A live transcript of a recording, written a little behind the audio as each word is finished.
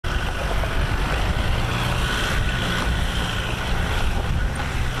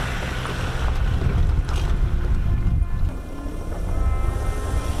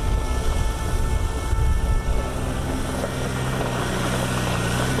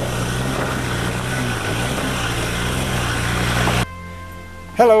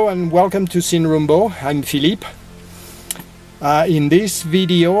Hello and welcome to Sinrumbo. I'm Philippe. In this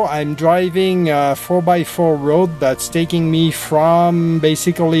video I'm driving a 4x4 road that's taking me from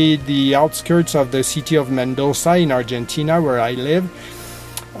basically the outskirts of the city of Mendoza in Argentina, where I live,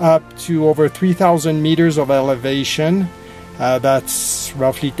 up to over 3,000 meters of elevation. That's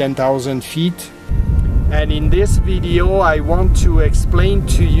roughly 10,000 feet. And in this video I want to explain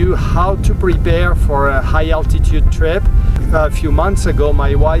to you how to prepare for a high altitude trip. A few months ago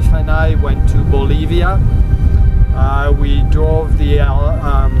my wife and I went to Bolivia. We drove the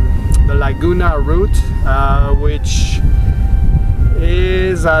laguna route, which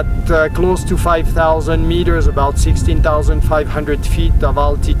is at close to 5,000 meters, about 16,500 feet of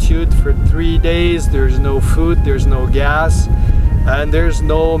altitude for 3 days. There's no food, there's no gas, and there's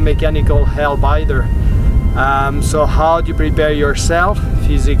no mechanical help either. So how do you prepare yourself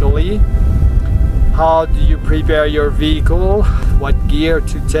physically? How do you prepare your vehicle? What gear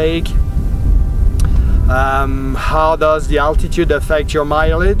to take? How does the altitude affect your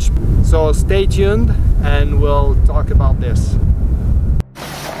mileage? So stay tuned and we'll talk about this.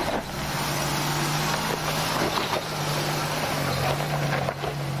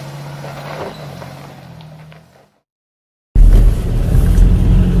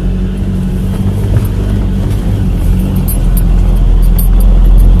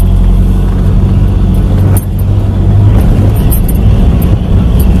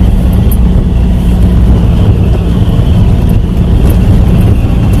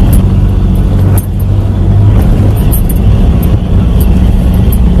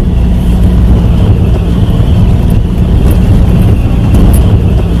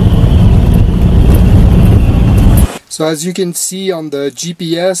 So as you can see on the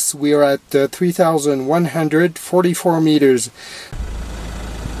GPS, we're at 3,144 meters.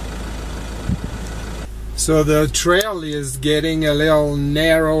 So the trail is getting a little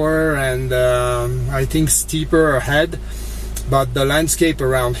narrower and I think steeper ahead, but the landscape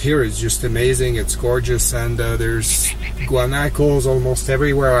around here is just amazing. It's gorgeous, and there's guanacos almost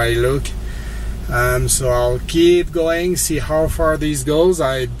everywhere I look. So I'll keep going, see how far this goes.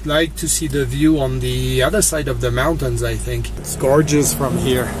 I'd like to see the view on the other side of the mountains. I think it's gorgeous from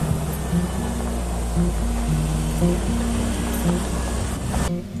here.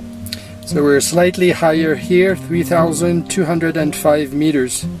 So we're slightly higher here, 3,205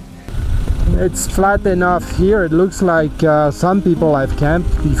 meters. It's flat enough here. It looks like some people have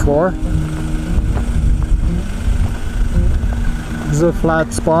camped before. This is a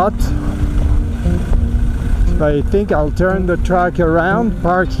flat spot. I think I'll turn the truck around,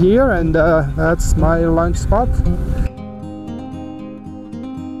 park here, and that's my lunch spot.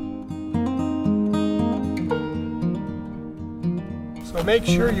 So make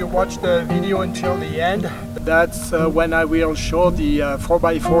sure you watch the video until the end. That's when I will show the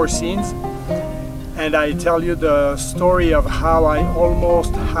 4x4 scenes, and I tell you the story of how I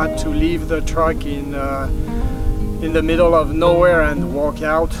almost had to leave the truck in the middle of nowhere and walk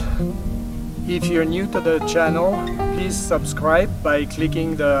out. If you're new to the channel, please subscribe by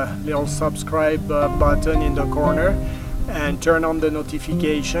clicking the little subscribe button in the corner and turn on the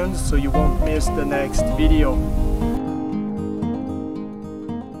notifications so you won't miss the next video.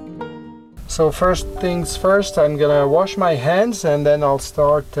 So first things first, I'm gonna wash my hands and then I'll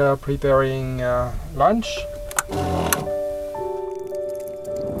start preparing lunch.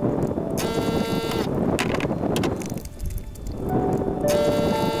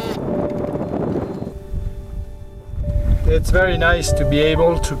 It's very nice to be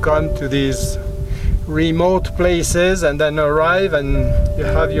able to come to these remote places and then arrive and you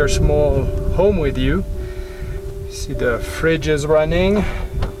have your small home with you. See, the fridge is running.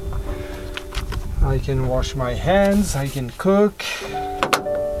 I can wash my hands, I can cook,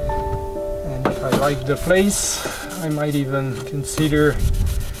 and if I like the place, I might even consider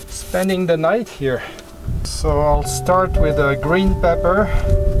spending the night here. So I'll start with a green pepper.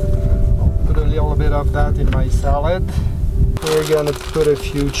 I'll put a little bit of that in my salad. We're gonna put a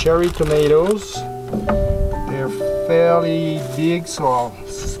few cherry tomatoes. They're fairly big, so I'll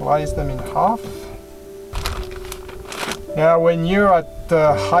slice them in half. Now when you're at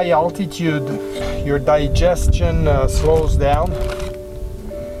high altitude, your digestion slows down,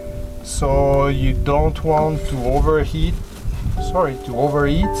 so you don't want to overeat.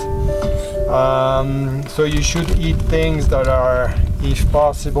 So you should eat things that are, if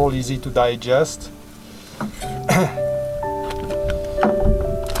possible, easy to digest.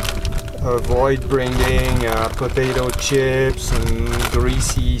 Avoid bringing potato chips and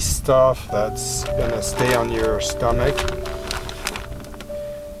greasy stuff that's gonna stay on your stomach.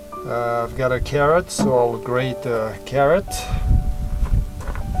 I've got a carrot, so I'll grate a carrot.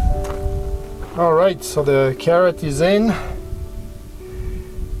 Alright, so the carrot is in.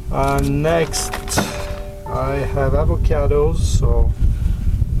 Next I have avocados, so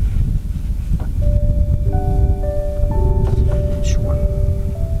each one,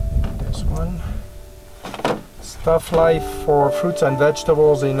 this one. Stuff life for fruits and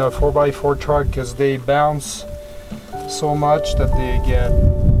vegetables in a 4x4 truck because they bounce so much that they get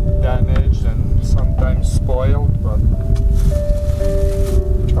damaged and sometimes spoiled, but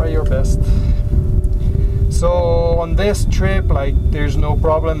try your best. So on this trip, like, there's no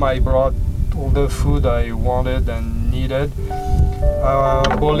problem. I brought all the food I wanted and needed.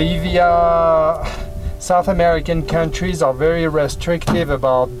 Bolivia, South American countries are very restrictive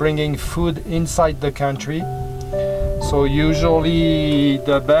about bringing food inside the country. So usually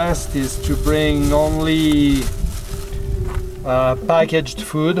the best is to bring only packaged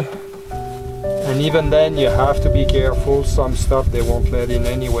food, and even then you have to be careful. Some stuff they won't let in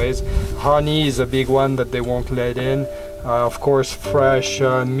anyways. Honey is a big one that they won't let in. Of course, fresh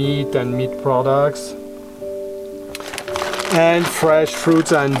meat and meat products, and fresh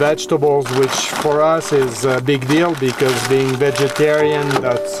fruits and vegetables, which for us is a big deal because being vegetarian,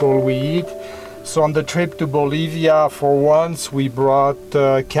 that's all we eat. So on the trip to Bolivia, for once we brought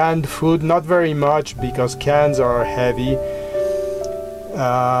canned food, not very much because cans are heavy,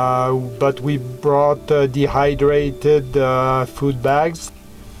 but we brought dehydrated food bags.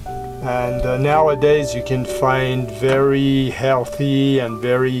 And nowadays you can find very healthy and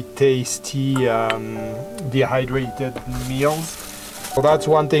very tasty dehydrated meals. So that's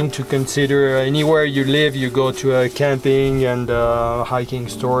one thing to consider. Anywhere you live, you go to a camping and hiking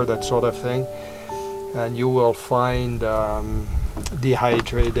store, that sort of thing, and you will find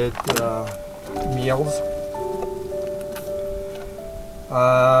dehydrated meals.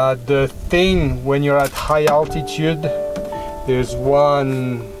 The thing when you're at high altitude, there's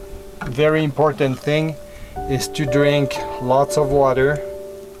one very important thing, is to drink lots of water.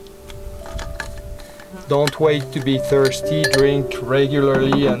 Don't wait to be thirsty, drink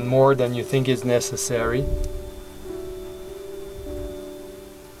regularly and more than you think is necessary.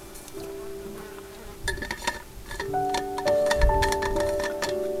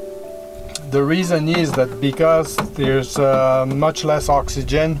 The reason is that because there's much less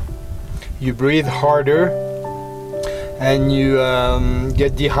oxygen, you breathe harder and you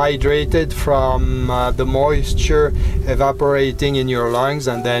get dehydrated from the moisture evaporating in your lungs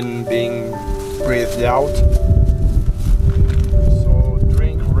and then being breathed out. So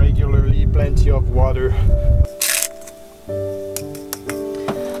drink regularly, plenty of water.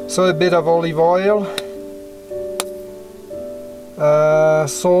 So a bit of olive oil,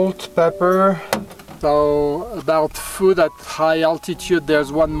 salt, pepper. So about food at high altitude,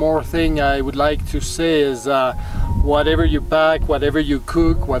 there's one more thing I would like to say is whatever you pack, whatever you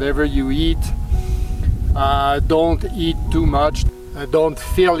cook, whatever you eat, don't eat too much. Don't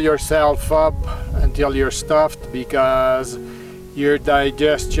fill yourself up until you're stuffed, because your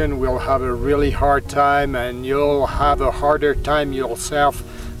digestion will have a really hard time and you'll have a harder time yourself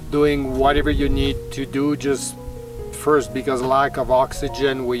doing whatever you need to do. Just first, because lack of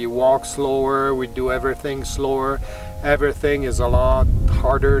oxygen, we walk slower, we do everything slower. Everything is a lot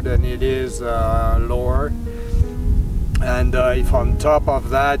harder than it is lower. And if on top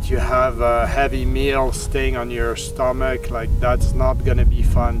of that you have a heavy meal staying on your stomach, like, that's not gonna be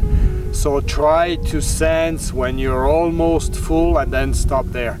fun. So try to sense when you're almost full and then stop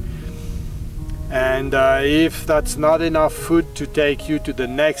there. And if that's not enough food to take you to the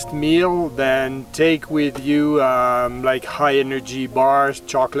next meal, then take with you like high energy bars,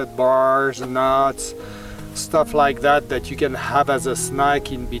 chocolate bars, nuts, stuff like that that you can have as a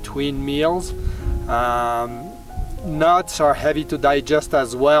snack in between meals. Nuts are heavy to digest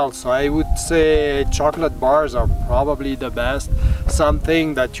as well, so I would say chocolate bars are probably the best.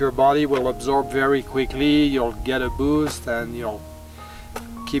 Something that your body will absorb very quickly, you'll get a boost and you'll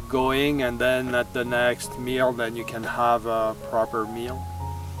keep going, and then at the next meal then you can have a proper meal.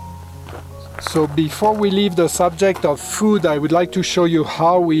 So before we leave the subject of food, I would like to show you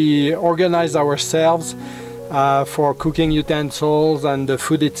how we organize ourselves for cooking utensils and the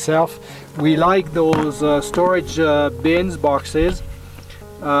food itself. We like those storage bins boxes.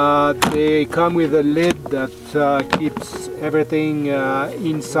 They come with a lid that keeps everything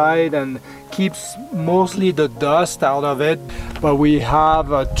inside and keeps mostly the dust out of it. But we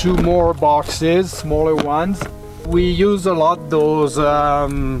have 2 more boxes, smaller ones. We use a lot those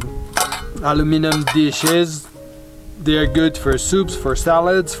aluminum dishes. They're good for soups, for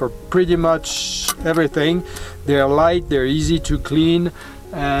salads, for pretty much everything. They're light, they're easy to clean,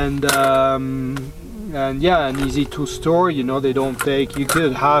 and and yeah, and easy to store. You know, they don't take, you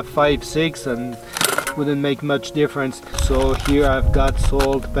could have 5, 6 and wouldn't make much difference. So here I've got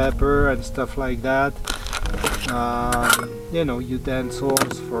salt, pepper and stuff like that. You know,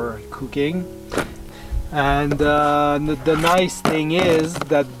 utensils for cooking. And the nice thing is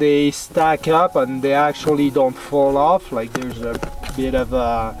that they stack up and they actually don't fall off. Like there's a bit of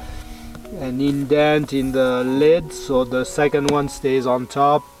an indent in the lid, so the second one stays on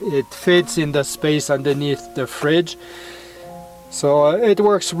top. It fits in the space underneath the fridge, so it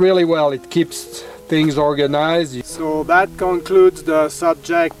works really well. It keeps things organized. So that concludes the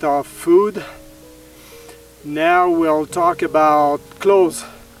subject of food. Now we'll talk about clothes.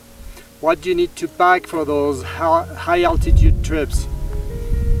 What do you need to pack for those high altitude trips?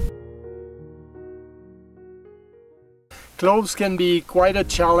 Clothes can be quite a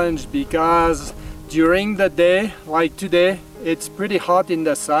challenge because during the day, like today, it's pretty hot in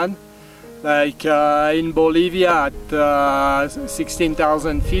the sun. Like in Bolivia at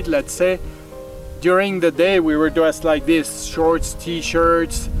 16,000 feet, let's say, during the day we were dressed like this, shorts,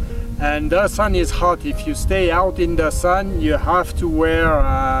 t-shirts, and the sun is hot. If you stay out in the sun, you have to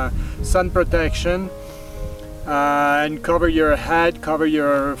wear sun protection and cover your head, cover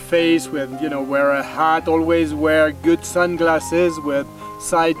your face with, you know, wear a hat. Always wear good sunglasses with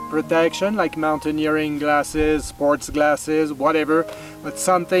side protection, like mountaineering glasses, sports glasses, whatever, but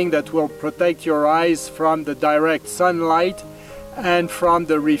something that will protect your eyes from the direct sunlight and from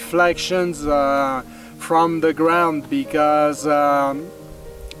the reflections from the ground, because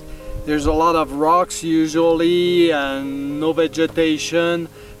there's a lot of rocks usually and no vegetation,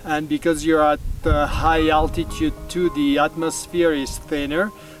 and because you're at high altitude too, the atmosphere is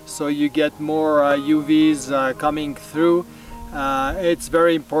thinner, so you get more UVs coming through. It's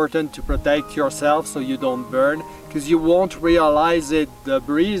very important to protect yourself so you don't burn, because you won't realize it. The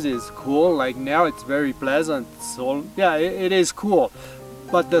breeze is cool, like now it's very pleasant, so yeah, it is cool,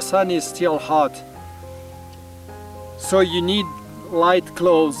 but the sun is still hot. So you need light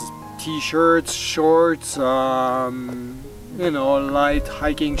clothes, t-shirts, shorts, you know, light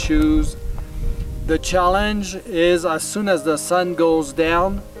hiking shoes. The challenge is as soon as the sun goes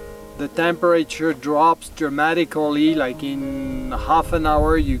down, the temperature drops dramatically. Like in half an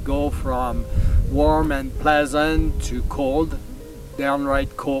hour you go from warm and pleasant to cold,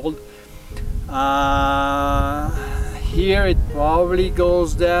 downright cold. Here it probably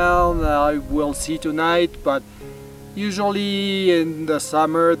goes down, we'll see tonight, but usually in the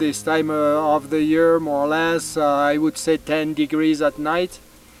summer, this time of the year, more or less, I would say 10 degrees at night.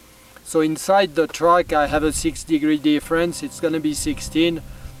 So inside the truck I have a 6-degree difference, it's gonna be 16.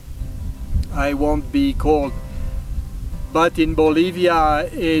 I won't be cold. But in Bolivia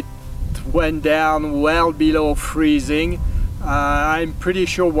it went down well below freezing. I'm pretty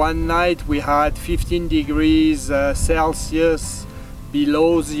sure one night we had 15 degrees Celsius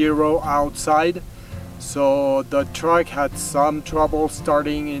below zero outside. So the truck had some trouble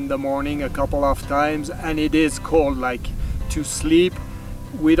starting in the morning a couple of times, and it is cold. Like to sleep,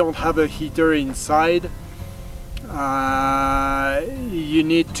 we don't have a heater inside. You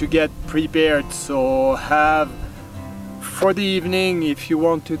need to get prepared, so have for the evening, if you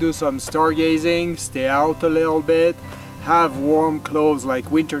want to do some stargazing, stay out a little bit, have warm clothes, like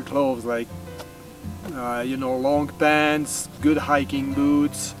winter clothes, like you know, long pants, good hiking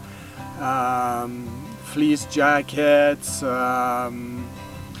boots, fleece jackets,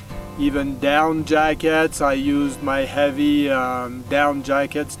 even down jackets. I used my heavy down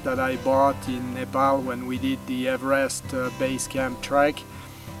jackets that I bought in Nepal when we did the Everest base camp trek.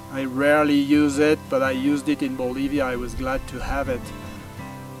 I rarely use it, but I used it in Bolivia. I was glad to have it.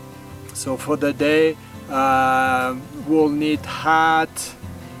 So for the day, we'll need hat,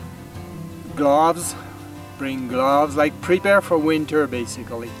 gloves, bring gloves, like prepare for winter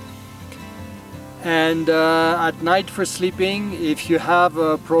basically. And at night for sleeping, if you have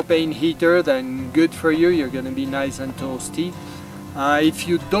a propane heater, then good for you, you're gonna be nice and toasty. If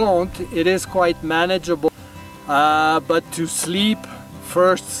you don't, it is quite manageable. But to sleep,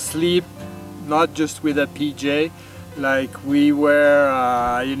 first sleep not just with a PJ, like we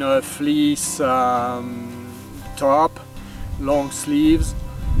wear you know, a fleece top, long sleeves.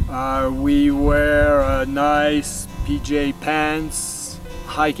 We wear nice PJ pants,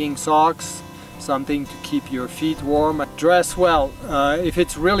 hiking socks, something to keep your feet warm. Dress well. If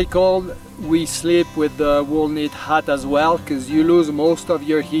it's really cold, we sleep with the wool knit hat as well, because you lose most of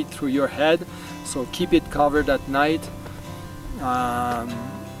your heat through your head, so keep it covered at night.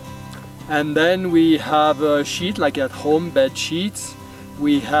 And then we have a sheet, like at home, bed sheets.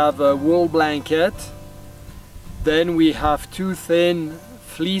 We have a wool blanket. Then we have 2 thin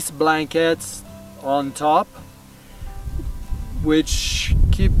fleece blankets on top, which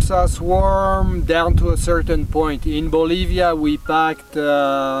keeps us warm down to a certain point. In Bolivia we packed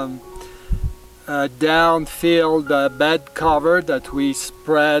a down-filled bed cover that we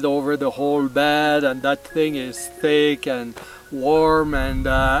spread over the whole bed, and that thing is thick and warm,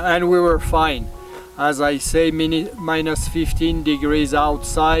 and we were fine. As I say, minus 15 degrees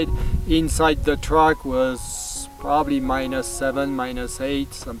outside. Inside the truck was probably minus 7, minus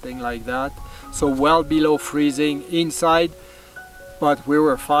 8, something like that. So well below freezing inside, but we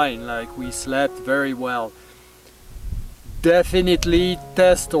were fine, like we slept very well. Definitely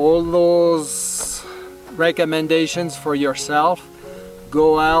test all those recommendations for yourself.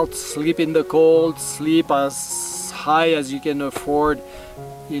 Go out, sleep in the cold, sleep as high as you can afford,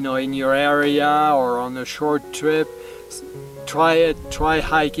 you know, in your area or on a short trip. Try it, try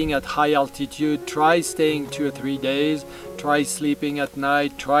hiking at high altitude, try staying 2 or 3 days, try sleeping at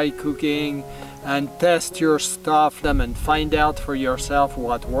night, try cooking, and test your stuff and find out for yourself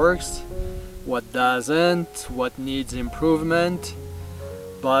what works, what doesn't, what needs improvement.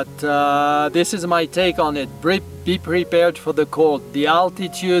 But this is my take on it. Be prepared for the cold. The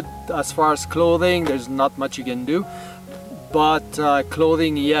altitude, as far as clothing, there's not much you can do, but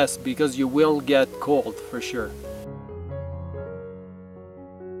clothing, yes, because you will get cold for sure.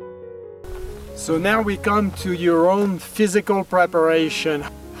 So now we come to your own physical preparation.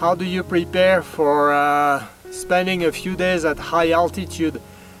 How do you prepare for spending a few days at high altitude?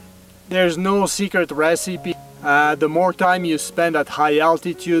 There's no secret recipe. The more time you spend at high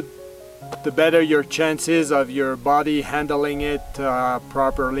altitude, the better your chances of your body handling it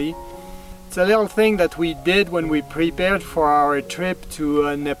properly. It's a little thing that we did when we prepared for our trip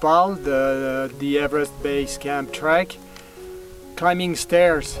to Nepal, the Everest Base Camp trek, climbing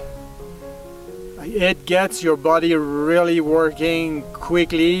stairs. It gets your body really working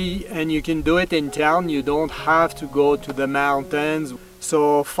quickly, and you can do it in town. You don't have to go to the mountains.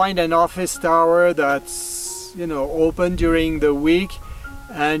 So find an office tower that's, you know, open during the week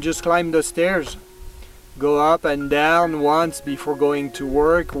and just climb the stairs. Go up and down once before going to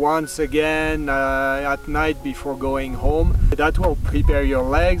work, once again at night before going home. That will prepare your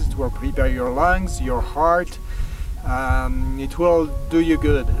legs, it will prepare your lungs, your heart. It will do you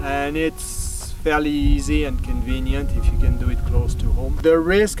good, and it's fairly easy and convenient if you can do it close to home. The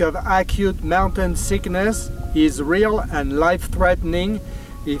risk of acute mountain sickness is real and life-threatening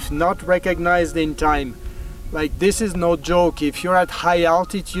if not recognized in time. Like, this is no joke. If you're at high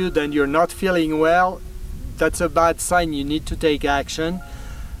altitude and you're not feeling well, that's a bad sign. You need to take action.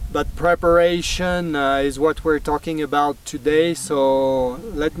 But preparation is what we're talking about today, so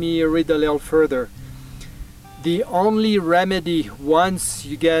let me read a little further. The only remedy once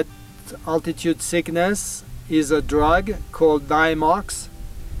you get altitude sickness is a drug called Diamox,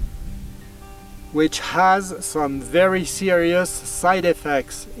 which has some very serious side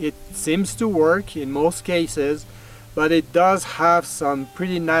effects. It seems to work in most cases, but it does have some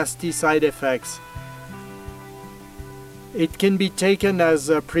pretty nasty side effects. It can be taken as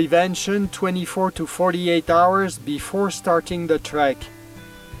a prevention 24 to 48 hours before starting the trek.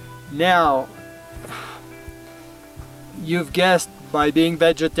 Now, you've guessed, by being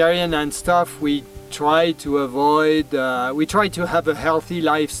vegetarian and stuff, we try to avoid, we try to have a healthy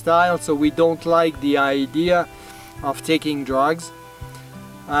lifestyle, so we don't like the idea of taking drugs.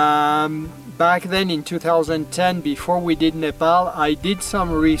 Back then in 2010, before we did Nepal, I did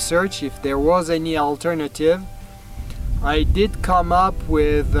some research if there was any alternative. I did come up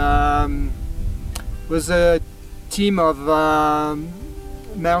with was a team of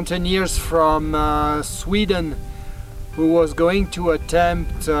mountaineers from Sweden who was going to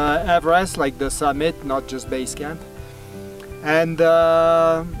attempt Everest, like the summit, not just base camp. And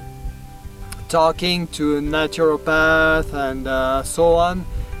talking to a naturopath and so on,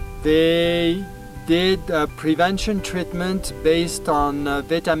 they did a prevention treatment based on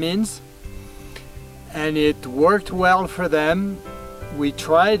vitamins, and it worked well for them. We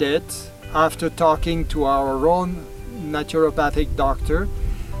tried it after talking to our own naturopathic doctor.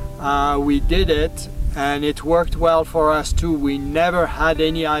 We did it, and it worked well for us too. We never had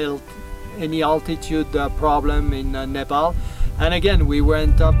any altitude problem in Nepal. And again, we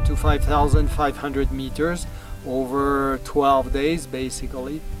went up to 5,500 meters over 12 days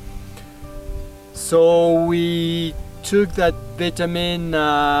basically. So we took that vitamin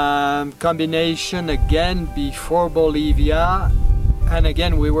combination again before Bolivia, and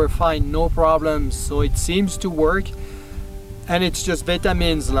again we were fine, no problems. So it seems to work, and it's just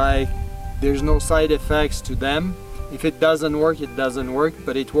vitamins, like there's no side effects to them. If it doesn't work, it doesn't work,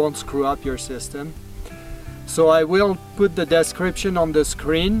 but it won't screw up your system. So I will put the description on the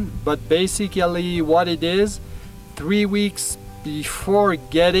screen, but basically what it is, 3 weeks before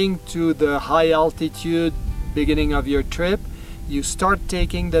getting to the high altitude beginning of your trip, you start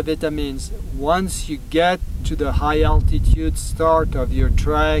taking the vitamins. Once you get to the high altitude start of your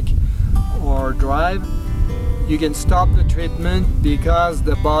trek or drive, you can stop the treatment because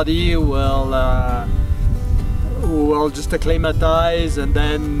the body will just acclimatize, and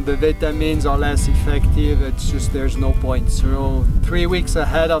then the vitamins are less effective. It's just there's no point. So 3 weeks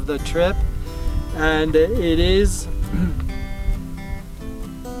ahead of the trip, and it is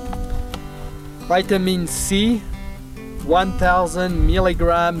vitamin C 1000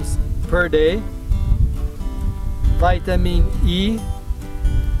 milligrams per day, vitamin E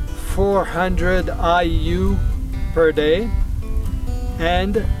 400 IU per day,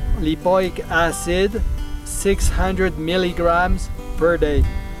 and lipoic acid 600 milligrams per day.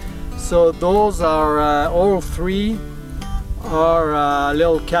 So those are all three are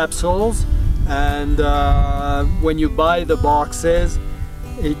little capsules, and when you buy the boxes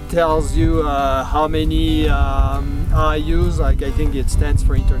it tells you how many IUs, like I think it stands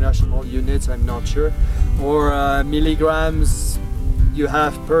for international units, I'm not sure, or milligrams you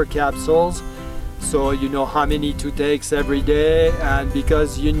have per capsules, so you know how many to take every day. And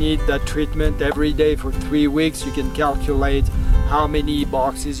because you need that treatment every day for 3 weeks, you can calculate how many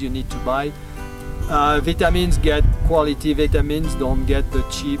boxes you need to buy. Vitamins, get quality vitamins, don't get the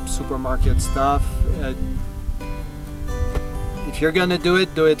cheap supermarket stuff. If you're gonna do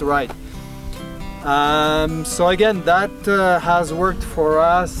it right. So again, that has worked for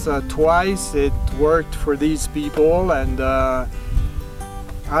us twice. It worked for these people, and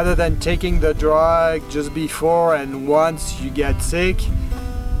other than taking the drug just before and once you get sick,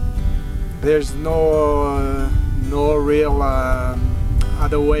 there's no real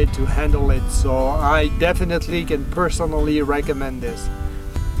other way to handle it. So I definitely can personally recommend this.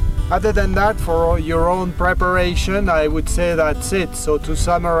 Other than that, for your own preparation, I would say that's it. So to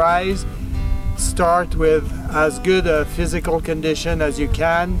summarize, start with as good a physical condition as you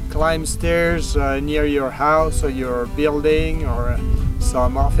can. Climb stairs near your house or your building or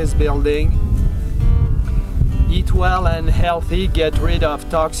some office building. Eat well and healthy, get rid of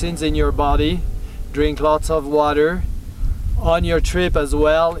toxins in your body. Drink lots of water. On your trip as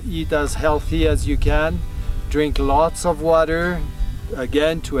well, eat as healthy as you can. Drink lots of water,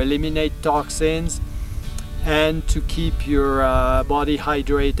 again to eliminate toxins and to keep your body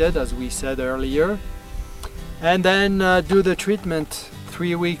hydrated, as we said earlier. And then do the treatment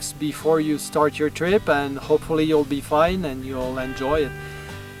 3 weeks before you start your trip, and hopefully you'll be fine and you'll enjoy it.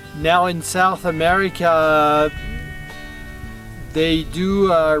 Now in South America, they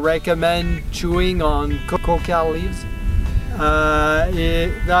do recommend chewing on coca leaves.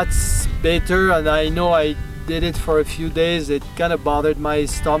 That's better, and I know I did it for a few days. It kind of bothered my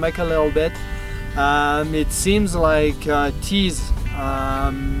stomach a little bit. It seems like teas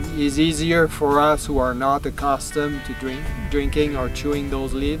is easier for us who are not accustomed to drinking or chewing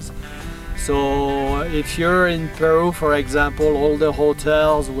those leaves. So if you're in Peru, for example, all the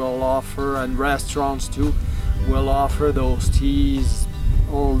hotels will offer, and restaurants too, will offer those teas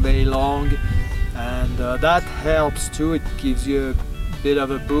all day long, and that helps too. It gives you a bit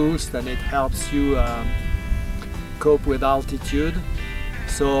of a boost, and it helps you cope with altitude.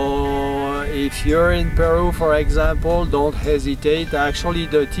 So if you're in Peru, for example, don't hesitate. Actually,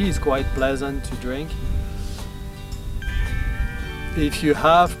 the tea is quite pleasant to drink. If you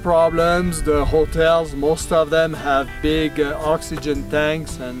have problems, the hotels, most of them have big oxygen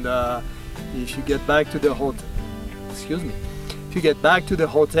tanks, and if you get back to the hotel, if you get back to the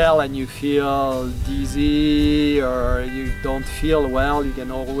hotel and you feel dizzy or you don't feel well, you can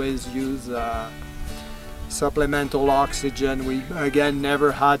always use supplemental oxygen. We again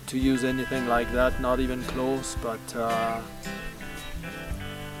never had to use anything like that, not even close, but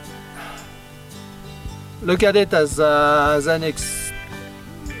look at it as a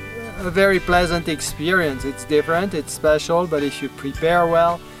very pleasant experience. It's different, it's special, but if you prepare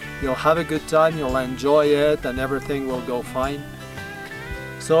well, you'll have a good time, you'll enjoy it, and everything will go fine.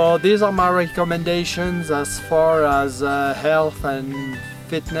 So these are my recommendations as far as health and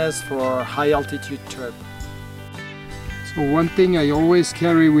fitness for high altitude trip. So one thing I always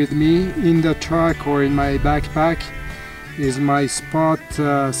carry with me in the truck or in my backpack is my Spot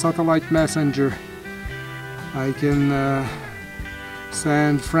satellite messenger. I can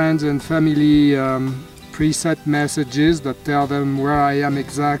send friends and family preset messages that tell them where I am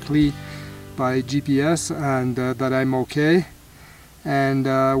exactly by GPS and that I'm okay. And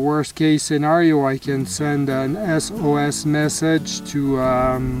worst case scenario, I can send an SOS message to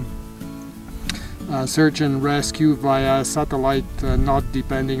search and rescue via satellite, not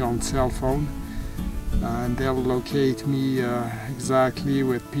depending on cell phone. And they'll locate me exactly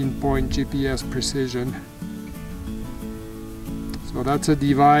with pinpoint GPS precision. So that's a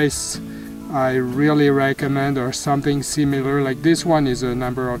device I really recommend, or something similar. Like this one is a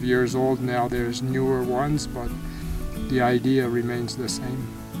number of years old now, there's newer ones, but the idea remains the same.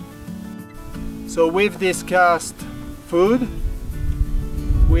 So we've discussed food,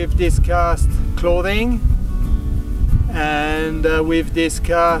 we've discussed clothing, and we've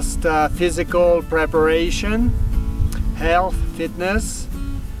discussed physical preparation, health, fitness.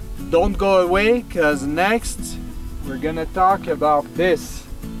 Don't go away, because next we're gonna talk about this.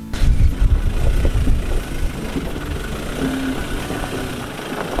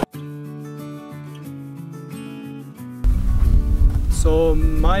 So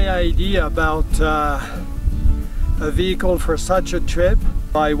my idea about a vehicle for such a trip,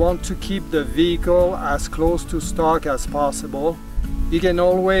 I want to keep the vehicle as close to stock as possible. You can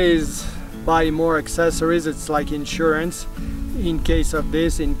always buy more accessories, it's like insurance, in case of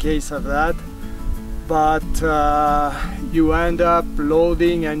this, in case of that. But you end up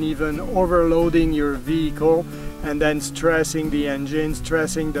loading and even overloading your vehicle, and then stressing the engine,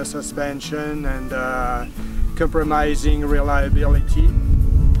 stressing the suspension, and compromising reliability.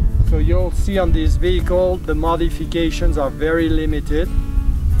 So you'll see on this vehicle the modifications are very limited.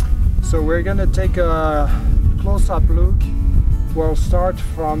 So we're gonna take a close-up look. We'll start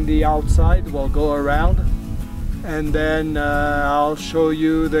from the outside, we'll go around, and then I'll show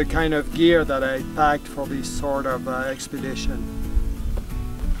you the kind of gear that I packed for this sort of expedition.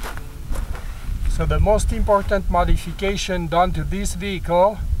 So the most important modification done to this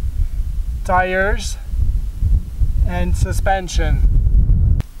vehicle: tires and suspension.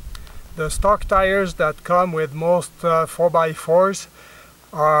 The stock tires that come with most 4x4s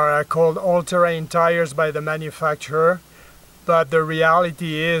are called all-terrain tires by the manufacturer, but the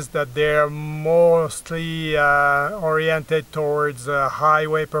reality is that they're mostly oriented towards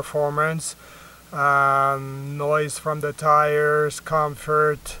highway performance, noise from the tires,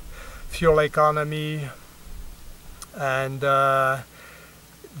 comfort, fuel economy, and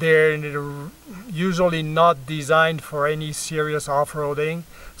they're usually not designed for any serious off-roading.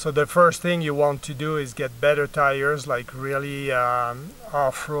 So the first thing you want to do is get better tires, like really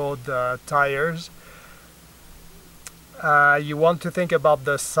off-road tires. You want to think about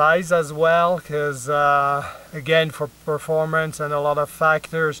the size as well, because again, for performance and a lot of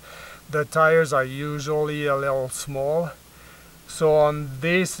factors, the tires are usually a little small. So on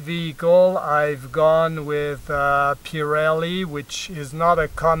this vehicle I've gone with Pirelli, which is not a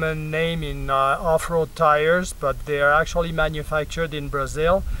common name in off-road tires, but they are actually manufactured in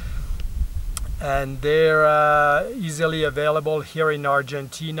Brazil, and they're easily available here in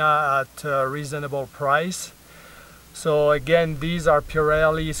Argentina at a reasonable price. So again, these are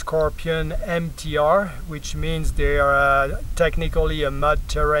Pirelli Scorpion MTR, which means they are technically a mud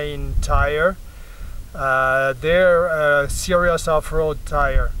terrain tire. They're a serious off-road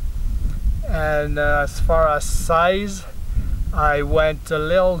tire. And as far as size, I went a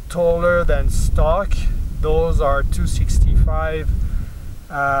little taller than stock. Those are 265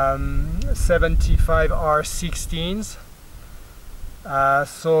 75 R16s.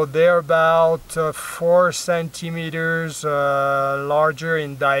 So they're about 4 centimeters larger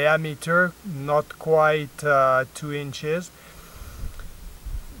in diameter, not quite 2 inches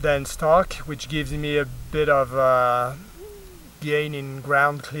than stock, which gives me a bit of gain in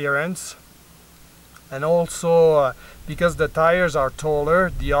ground clearance. And also because the tires are taller,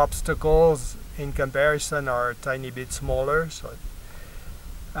 the obstacles in comparison are a tiny bit smaller. So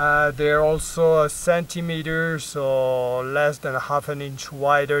they're also a centimeter, so less than half an inch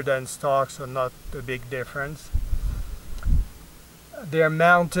wider than stock, so not a big difference. They're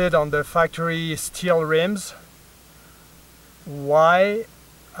mounted on the factory steel rims. Why?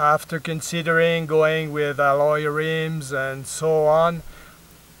 After considering going with alloy rims and so on,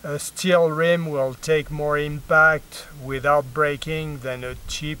 a steel rim will take more impact without breaking than a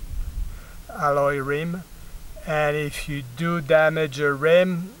cheap alloy rim. And if you do damage a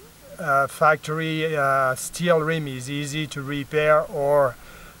rim, factory steel rim is easy to repair or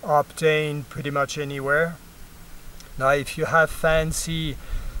obtain pretty much anywhere. Now if you have fancy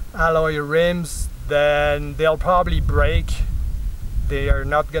alloy rims, then they'll probably break. They are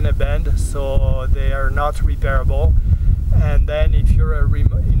not going to bend, so they are not repairable. And then if you're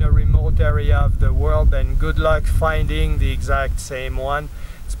in a remote area of the world, then good luck finding the exact same one.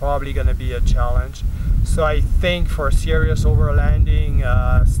 It's probably going to be a challenge. So I think for serious overlanding,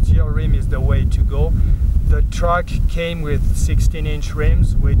 steel rim is the way to go. The truck came with 16-inch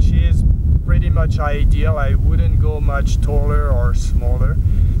rims, which is pretty much ideal. I wouldn't go much taller or smaller.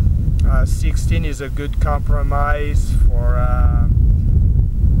 16 is a good compromise for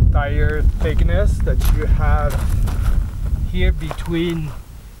tire thickness that you have here between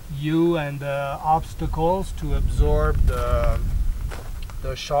you and the obstacles to absorb the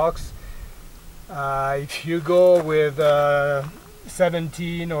shocks. If you go with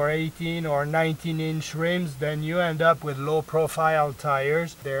 17 or 18 or 19-inch rims, then you end up with low profile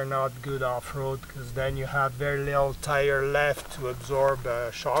tires. They're not good off-road because then you have very little tire left to absorb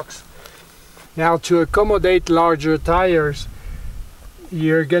shocks. Now, to accommodate larger tires,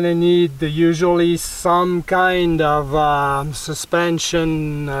 you're gonna need usually some kind of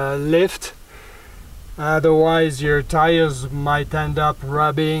suspension lift. Otherwise your tires might end up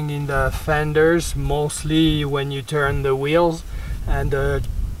rubbing in the fenders, mostly when you turn the wheels, and the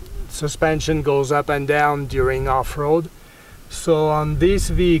suspension goes up and down during off-road. So on this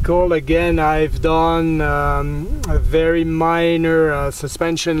vehicle, again, I've done a very minor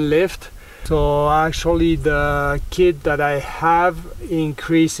suspension lift. So actually the kit that I have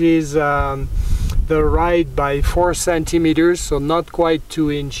increases the ride by 4 centimeters, so not quite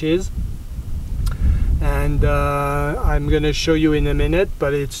 2 inches. And I'm going to show you in a minute,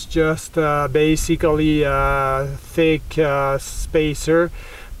 but it's just basically a thick spacer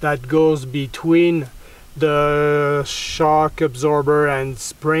that goes between the shock absorber and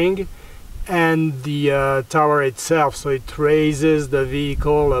spring and the tower itself, so it raises the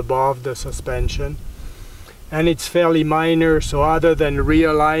vehicle above the suspension. And it's fairly minor, so other than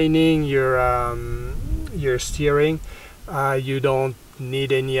realigning your steering, you don't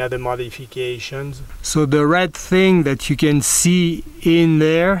need any other modifications. So the red thing that you can see in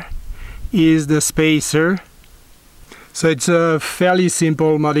there is the spacer. So it's a fairly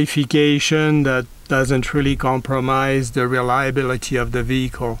simple modification that doesn't really compromise the reliability of the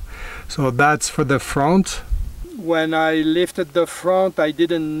vehicle. So that's for the front. When I lifted the front, I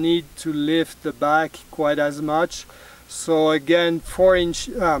didn't need to lift the back quite as much. So again,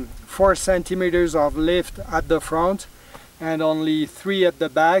 4 centimeters of lift at the front and only 3 at the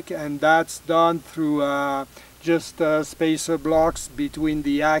back, and that's done through just spacer blocks between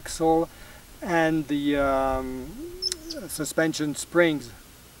the axle and the suspension springs.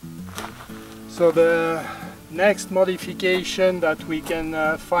 So the next modification that we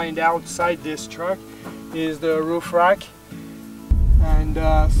can find outside this truck is the roof rack. And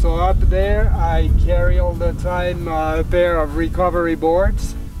so up there I carry all the time a pair of recovery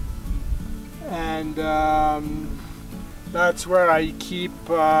boards, and that's where I keep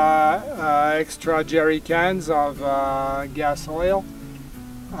extra jerry cans of gas oil.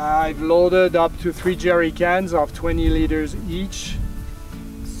 I've loaded up to 3 jerry cans of 20 liters each.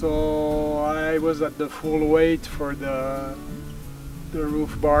 So I was at the full weight for the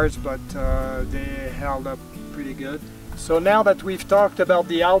roof bars, but they held up pretty good. So now that we've talked about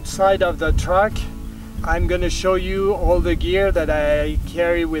the outside of the truck, I'm going to show you all the gear that I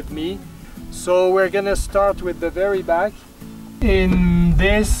carry with me. So we're going to start with the very back. In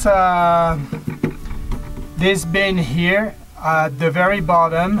this bin here, at the very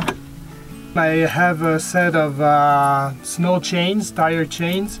bottom, I have a set of snow chains, tire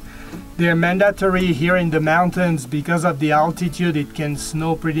chains. They're mandatory here in the mountains because of the altitude. It can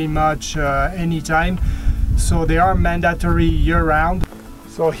snow pretty much anytime, so they are mandatory year-round.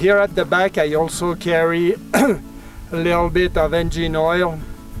 So here at the back I also carry a little bit of engine oil,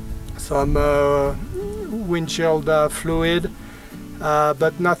 some windshield fluid,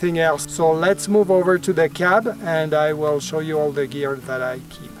 but nothing else. So let's move over to the cab and I will show you all the gear that I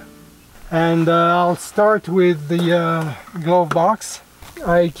keep. And I'll start with the glove box.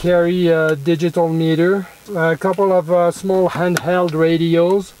 I carry a digital meter, a couple of small handheld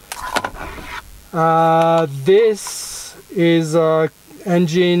radios. This is an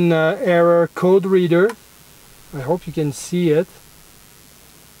engine error code reader. I hope you can see it.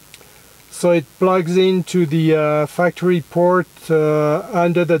 So it plugs into the factory port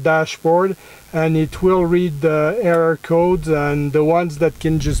under the dashboard, and it will read the error codes, and the ones that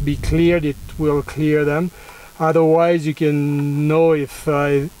can just be cleared, it will clear them. Otherwise, you can know if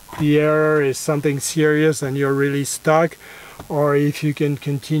the error is something serious and you're really stuck, or if you can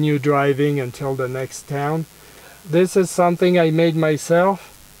continue driving until the next town. This is something I made myself.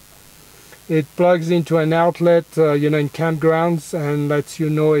 It plugs into an outlet, in campgrounds, and lets you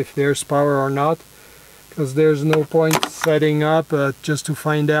know if there's power or not, because there's no point setting up just to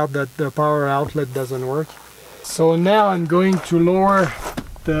find out that the power outlet doesn't work. So now I'm going to lower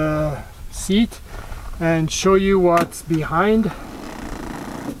the seat and show you what's behind.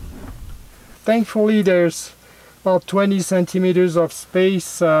 Thankfully there's about 20 centimeters of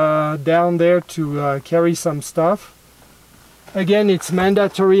space down there to carry some stuff. Again, it's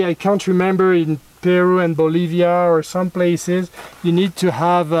mandatory. I can't remember in Peru and Bolivia or some places you need to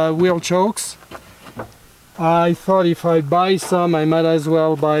have wheel chokes. I thought if I buy some, I might as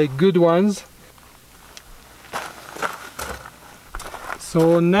well buy good ones.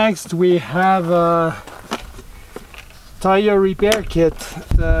 So next we have a tire repair kit.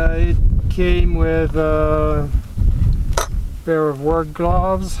 It came with a pair of work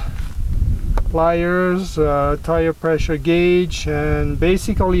gloves, pliers, tire pressure gauge, and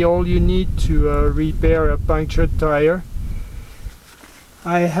basically all you need to repair a punctured tire.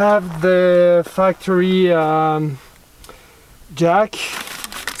 I have the factory jack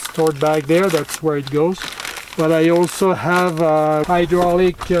stored back there, that's where it goes. But I also have a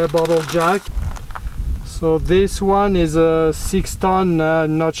hydraulic bottle jack. So this one is a 6-ton,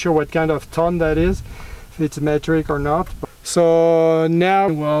 not sure what kind of ton that is, if it's metric or not. So now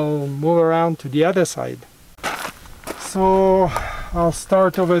we'll move around to the other side. So I'll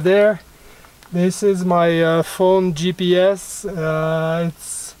start over there. This is my phone GPS.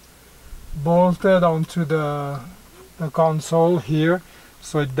 It's bolted onto the console here,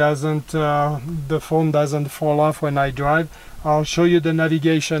 so it doesn't, the phone doesn't fall off when I drive. I'll show you the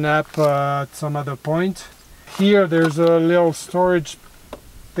navigation app at some other point. Here there's a little storage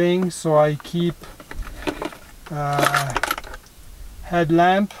thing, so I keep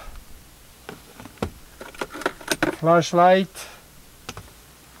headlamp, flashlight,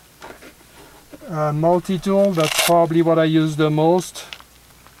 multi-tool, that's probably what I use the most,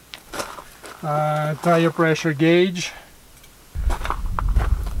 tire pressure gauge.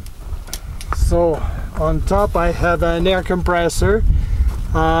 So on top I have an air compressor.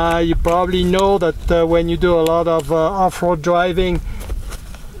 You probably know that when you do a lot of off-road driving,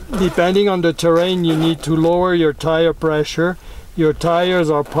 depending on the terrain, you need to lower your tire pressure. Your tires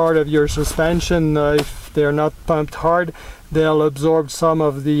are part of your suspension. If they're not pumped hard, they'll absorb some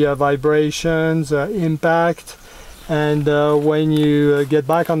of the vibrations, impact, and when you get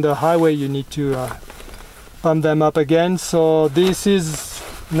back on the highway you need to pump them up again. So this is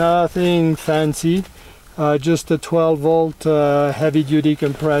nothing fancy, just a 12-volt heavy-duty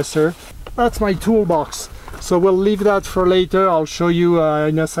compressor. That's my toolbox, so we'll leave that for later. I'll show you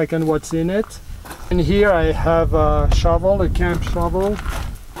in a second what's in it. And here I have a shovel, a camp shovel.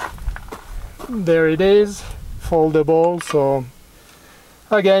 There it is, foldable, so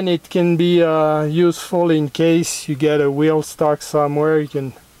again it can be useful in case you get a wheel stuck somewhere. You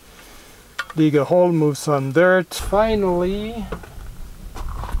can dig a hole, move some dirt. Finally,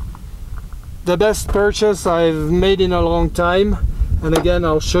 the best purchase I've made in a long time, and again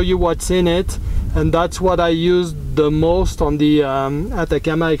I'll show you what's in it, and that's what I used the most on the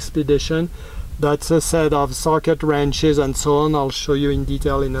Atacama expedition. That's a set of socket wrenches and so on. I'll show you in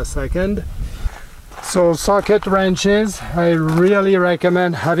detail in a second. So socket wrenches, I really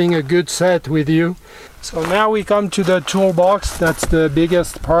recommend having a good set with you. So now we come to the toolbox. That's the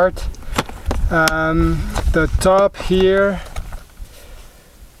biggest part. The top here,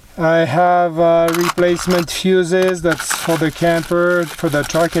 I have replacement fuses. That's for the camper, for the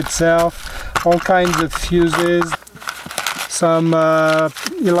truck itself, all kinds of fuses. Some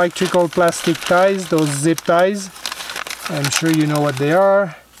electrical plastic ties, those zip ties. I'm sure you know what they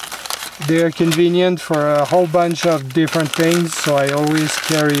are. They're convenient for a whole bunch of different things, so I always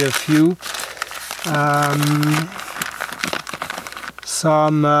carry a few.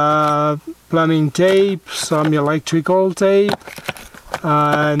 Some plumbing tape, some electrical tape,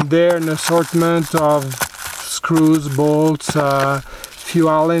 and there an assortment of screws, bolts, few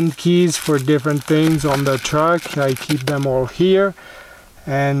Allen keys for different things on the truck. I keep them all here,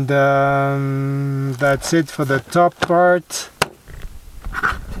 and that's it for the top part.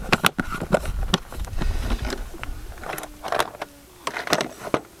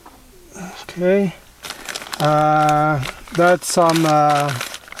 Okay, that's some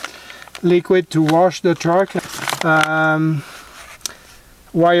liquid to wash the truck.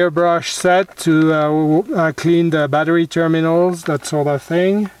 Wire brush set to clean the battery terminals, that sort of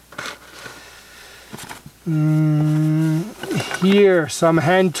thing. Here some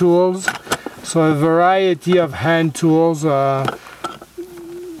hand tools, so a variety of hand tools,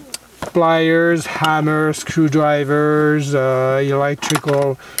 pliers, hammers, screwdrivers,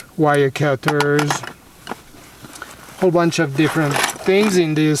 electrical wire cutters, whole bunch of different things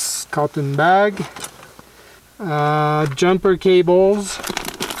in this cotton bag. Jumper cables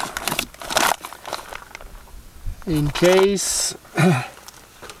in case.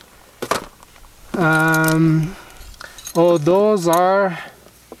 Oh, those are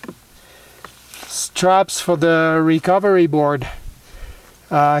straps for the recovery board,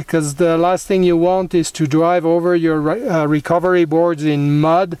 because the last thing you want is to drive over your recovery boards in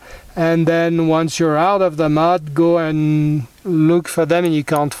mud, and then once you're out of the mud, go and look for them and you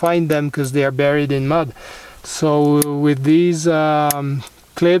can't find them because they are buried in mud. So with these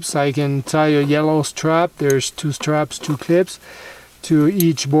clips, I can tie a yellow strap. There's 2 straps, 2 clips to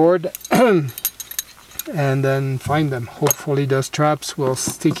each board and then find them. Hopefully the straps will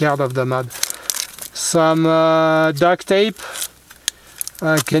stick out of the mud. Some duct tape.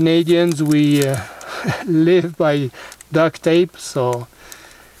 Canadians, we live by duct tape, so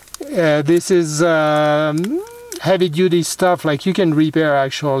this is heavy duty stuff. Like, you can repair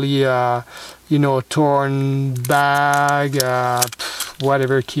actually you know, a torn bag,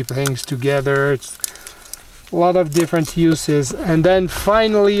 whatever, keep things together. It's a lot of different uses. And then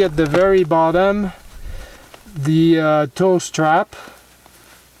finally at the very bottom, the toe strap.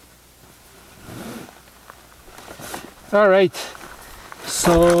 All right,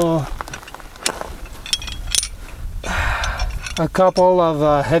 so a couple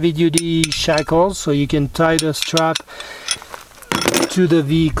of heavy-duty shackles, so you can tie the strap to the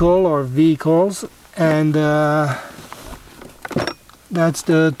vehicle or vehicles, and that's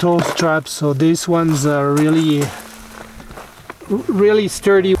the toe strap. So this one's really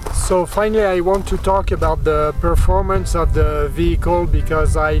sturdy. So finally I want to talk about the performance of the vehicle,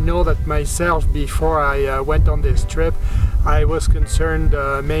 because I know that myself, before I went on this trip, I was concerned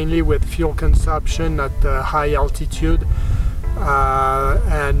mainly with fuel consumption at high altitude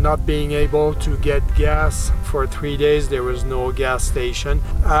and not being able to get gas for 3 days. There was no gas station.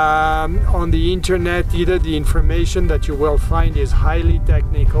 On the internet, either the information that you will find is highly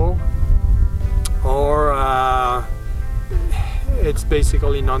technical, or it's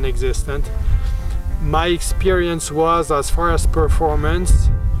basically non-existent. My experience was, as far as performance,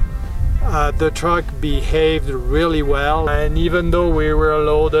 the truck behaved really well, and even though we were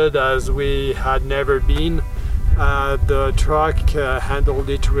loaded as we had never been, the truck handled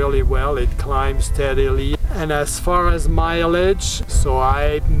it really well. It climbed steadily. And as far as mileage, so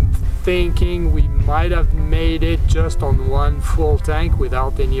I'm thinking we might have made it just on 1 full tank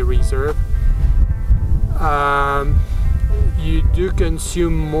without any reserve. You do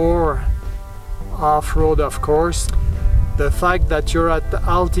consume more off-road, of course. The fact that you're at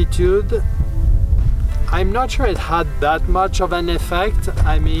altitude, I'm not sure it had that much of an effect.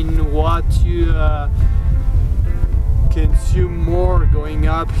 I mean, what you consume more going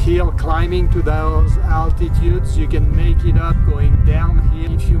uphill, climbing to those altitudes, you can make it up going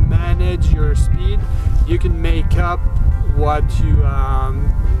downhill. If you manage your speed, you can make up what you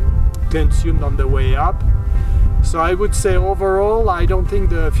consumed on the way up. So I would say overall, I don't think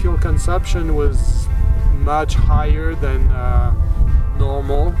the fuel consumption was much higher than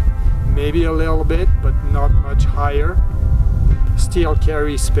normal. Maybe a little bit, but not much higher. Still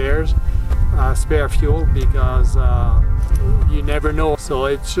carry spare fuel, because you never know. So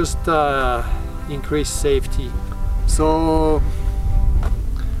it's just increased safety. So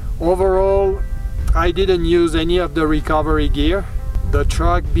overall, I didn't use any of the recovery gear. The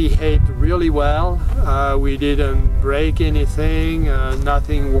truck behaved really well. We didn't break anything,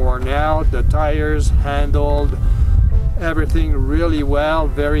 nothing worn out. The tires handled everything really well.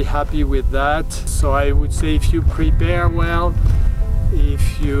 Very happy with that. So I would say, if you prepare well,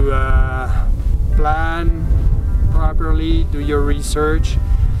 if you plan properly, do your research,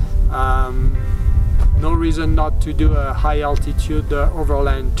 no reason not to do a high altitude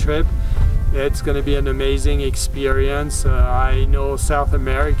overland trip. It's going to be an amazing experience. I know South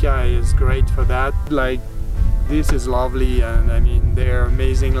America is great for that. Like, this is lovely, and I mean, they're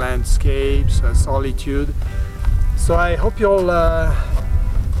amazing landscapes, solitude. So I hope you'll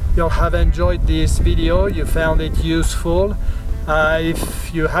have enjoyed this video, you found it useful.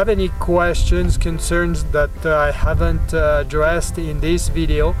 If you have any questions, concerns that I haven't addressed in this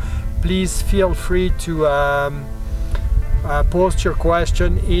video, please feel free to post your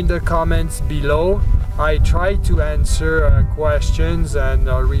question in the comments below. I try to answer questions and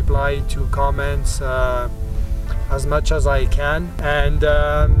reply to comments as much as I can. And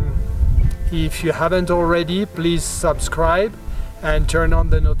if you haven't already, please subscribe and turn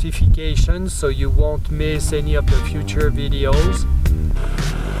on the notifications so you won't miss any of the future videos.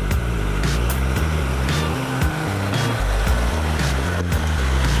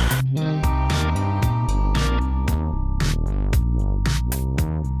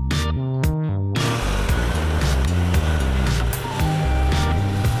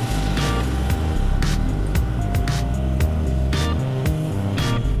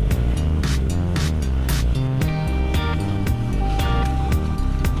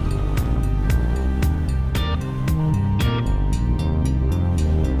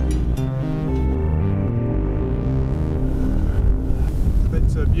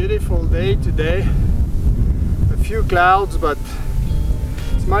 Beautiful day today. A few clouds, but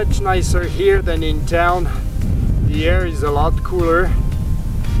it's much nicer here than in town. The air is a lot cooler,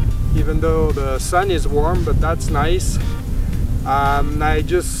 even though the sun is warm, but that's nice. I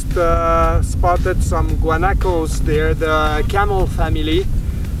just spotted some guanacos. They're the camel family,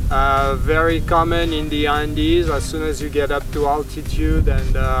 very common in the Andes. As soon as you get up to altitude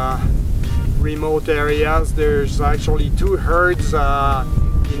and remote areas, there's actually two herds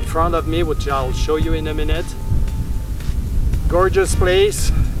in front of me, which I'll show you in a minute. Gorgeous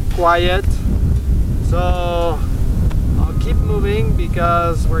place, quiet. So I'll keep moving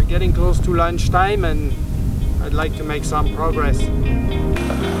because we're getting close to lunchtime and I'd like to make some progress.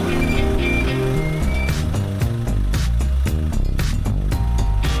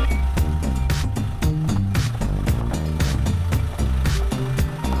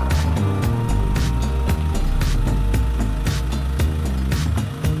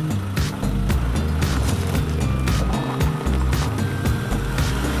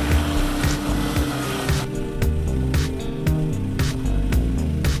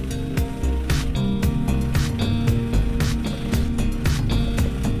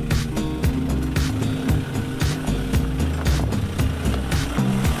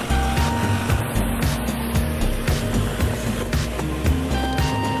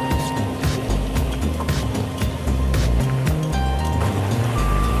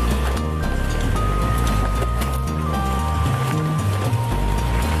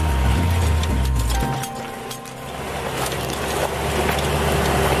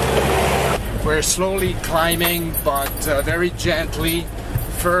 We're slowly climbing, but very gently.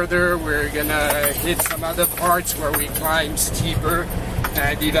 Further, we're gonna hit some other parts where we climb steeper,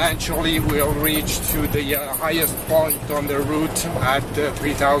 and eventually we'll reach to the highest point on the route at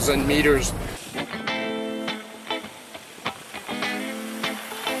 3,000 meters.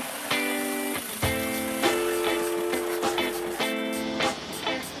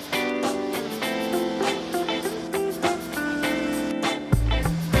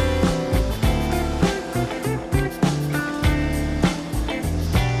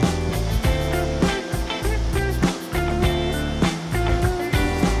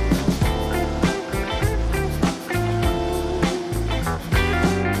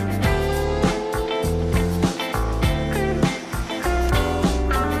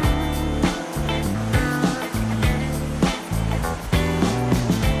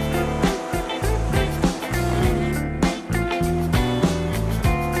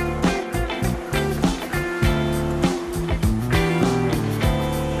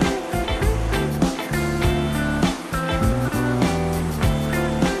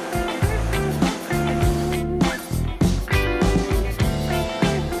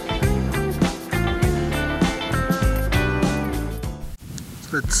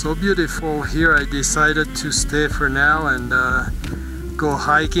 It's so beautiful here. I decided to stay for now and go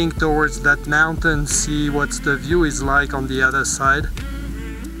hiking towards that mountain, see what the view is like on the other side.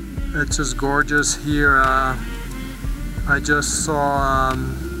 It's just gorgeous here. I just saw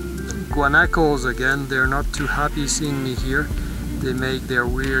guanacos again. They're not too happy seeing me here. They make their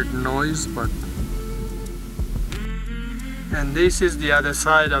weird noise, but... And this is the other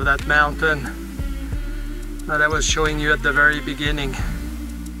side of that mountain that I was showing you at the very beginning.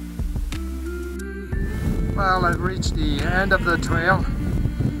 Well, I've reached the end of the trail.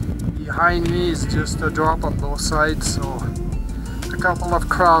 Behind me is just a drop on both sides, so a couple of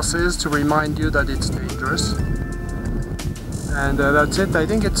crosses to remind you that it's dangerous. And that's it. I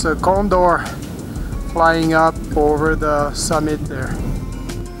think it's a condor flying up over the summit there.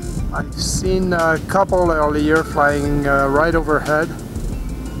 I've seen a couple earlier flying right overhead.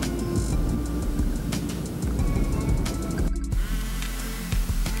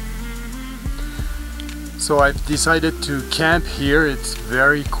 So I've decided to camp here. It's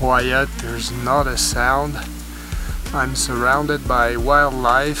very quiet, there's not a sound. I'm surrounded by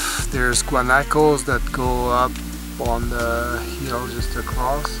wildlife. There's guanacos that go up on the hill just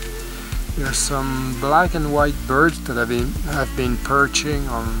across. There's some black and white birds that have been perching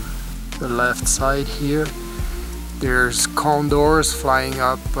on the left side here. There's condors flying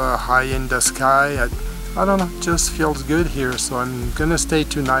up high in the sky. I don't know, it just feels good here, so I'm gonna stay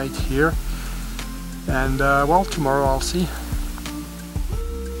tonight here. And well, tomorrow I'll see.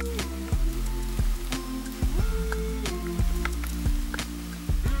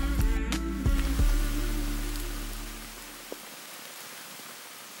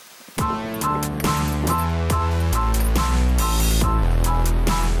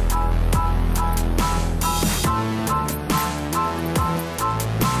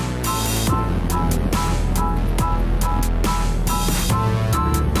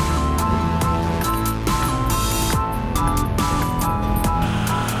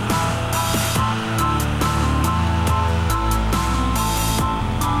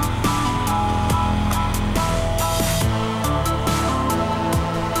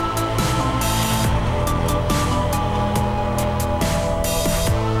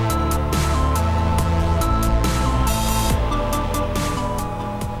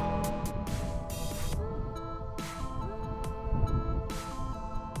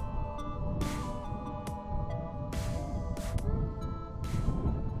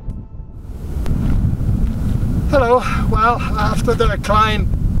 Hello. Well, after the climb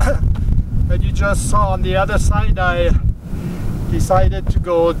that you just saw on the other side, I decided to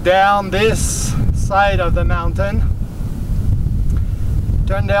go down this side of the mountain.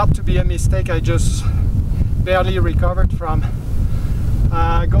 Turned out to be a mistake. I just barely recovered from.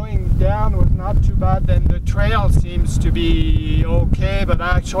 Going down was not too bad. Then the trail seems to be okay, but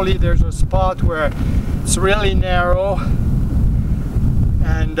actually there's a spot where it's really narrow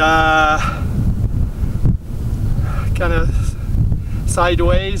and kind of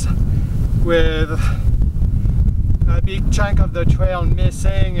sideways, with a big chunk of the trail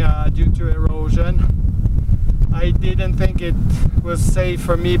missing due to erosion. I didn't think it was safe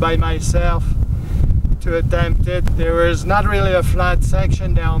for me by myself to attempt it. There was not really a flat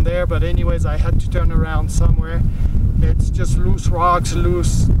section down there, but anyways I had to turn around somewhere. It's just loose rocks,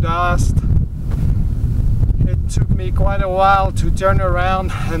 loose dust. It took me quite a while to turn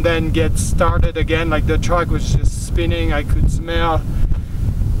around and then get started again. Like, the truck was just spinning. I could smell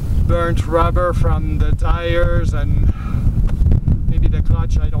burnt rubber from the tires and maybe the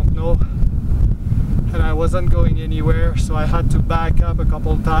clutch, I don't know. And I wasn't going anywhere, so I had to back up a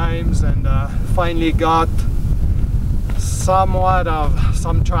couple times, and finally got somewhat of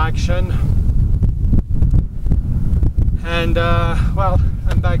some traction. And well,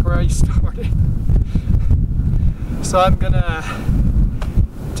 I'm back where I started. So I'm gonna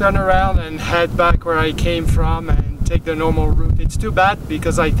turn around and head back where I came from and take the normal route. It's too bad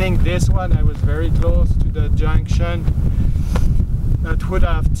because I think this one I was very close to the junction that would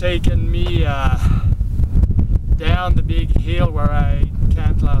have taken me down the big hill where I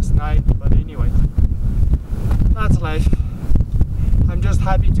camped last night. But anyway, that's life. I'm just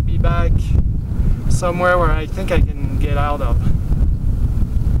happy to be back somewhere where I think I can get out of.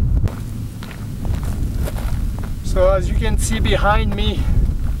 So as you can see behind me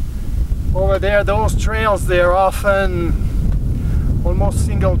over there, those trails, they're often almost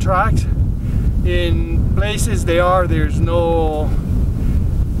single tracked. In places there's no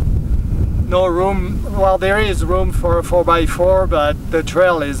room. Well, there is room for a 4x4, but the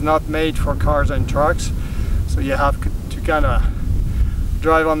trail is not made for cars and trucks, so you have to kind of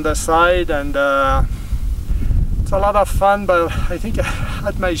drive on the side, and it's a lot of fun, but I think I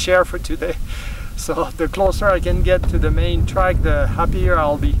had my share for today. So the closer I can get to the main track, the happier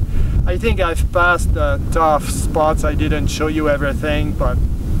I'll be. I think I've passed the tough spots. I didn't show you everything, but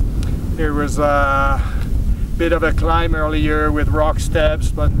there was a bit of a climb earlier with rock steps,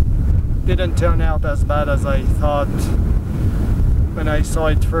 but didn't turn out as bad as I thought when I saw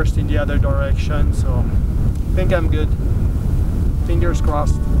it first in the other direction. So I think I'm good. Fingers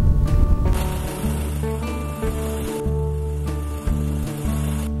crossed.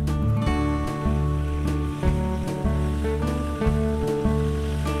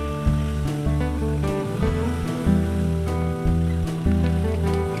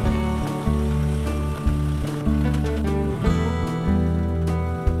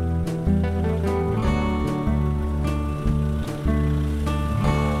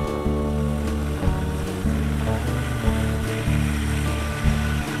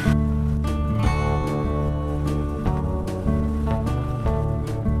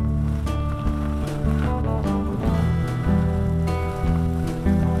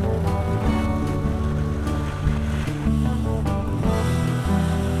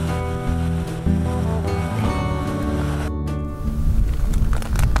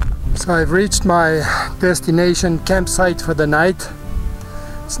 So I've reached my destination campsite for the night.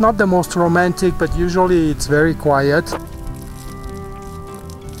 It's not the most romantic, but usually it's very quiet.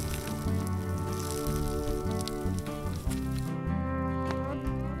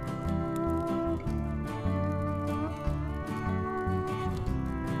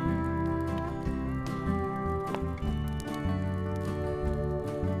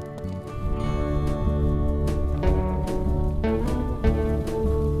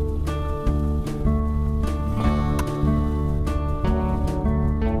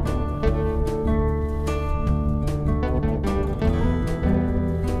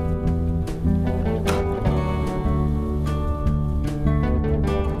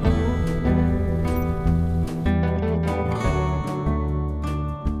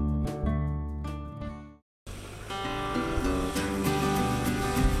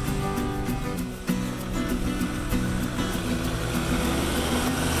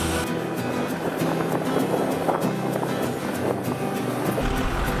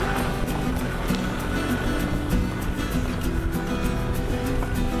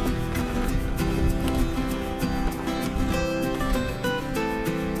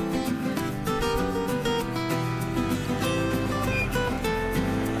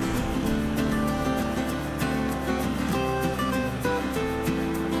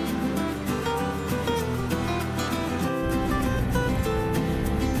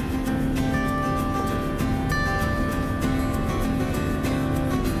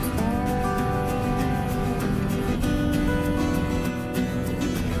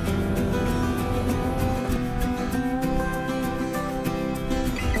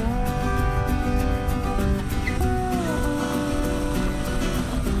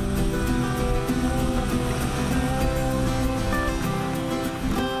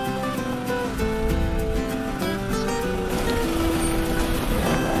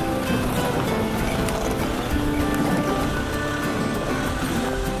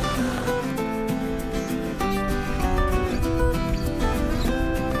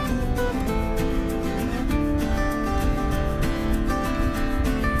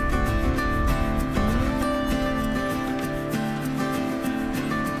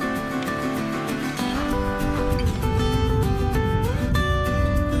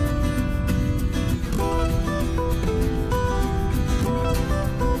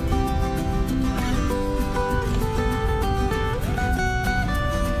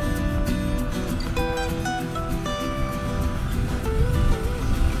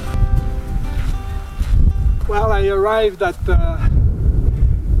 I arrived at the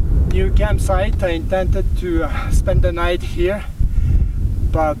new campsite. I intended to spend the night here,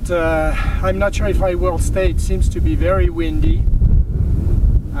 but I'm not sure if I will stay. It seems to be very windy.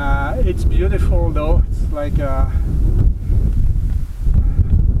 It's beautiful though. It's like a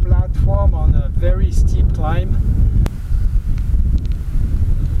platform on a very steep climb.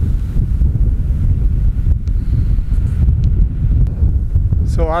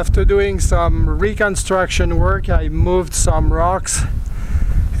 So after doing some reconstruction work, I moved some rocks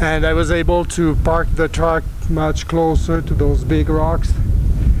and I was able to park the truck much closer to those big rocks.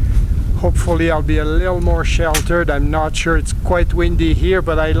 Hopefully I'll be a little more sheltered. I'm not sure. It's quite windy here,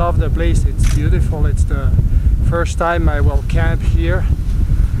 but I love the place. It's beautiful. It's the first time I will camp here.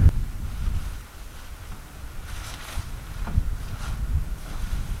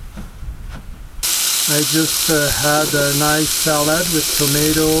 I just had a nice salad with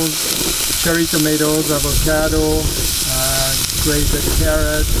tomatoes, cherry tomatoes, avocado, grated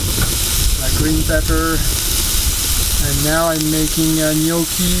carrot, green pepper, and now I'm making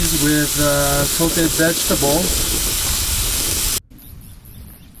gnocchis with sauteed vegetables.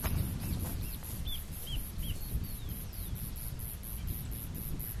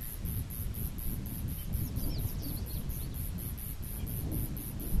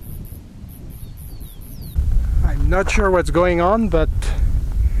 I'm not sure what's going on, but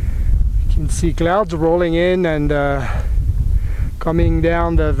you can see clouds rolling in and coming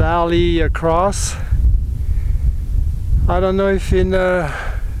down the valley across. I don't know if in a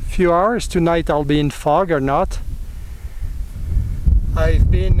few hours tonight I'll be in fog or not. I've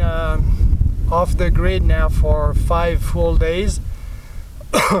been off the grid now for 5 full days.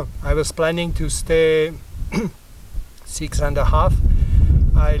 I was planning to stay 6.5.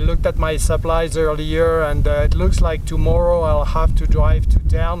 I looked at my supplies earlier and it looks like tomorrow I'll have to drive to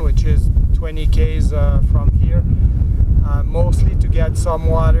town, which is 20 k's from here, mostly to get some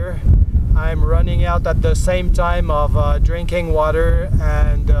water. I'm running out at the same time of drinking water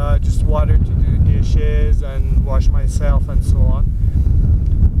and just water to do dishes and wash myself and so on.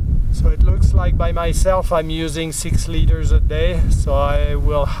 So it looks like by myself I'm using 6 liters a day, so I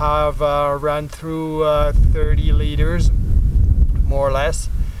will have run through 30 liters. More or less.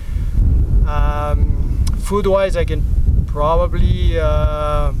 Food-wise, I can probably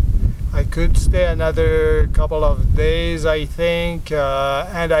I could stay another couple of days, I think,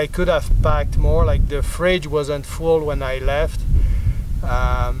 and I could have packed more. Like the fridge wasn't full when I left,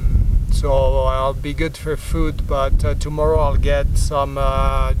 so I'll be good for food. But tomorrow I'll get some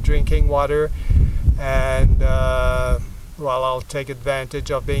drinking water, and well, I'll take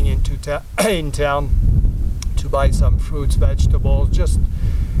advantage of being in town to buy some fruits, vegetables, just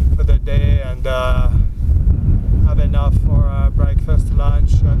for the day, and have enough for breakfast,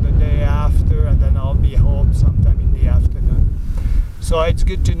 lunch the day after, and then I'll be home sometime in the afternoon. So it's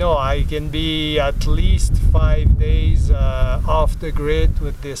good to know I can be at least 5 days off the grid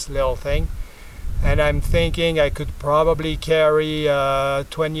with this little thing. And I'm thinking I could probably carry a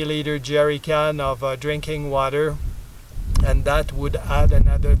 20-liter jerry can of drinking water, and that would add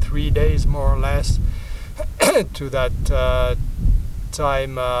another 3 days more or less to that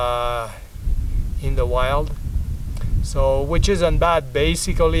time in the wild. So which isn't bad.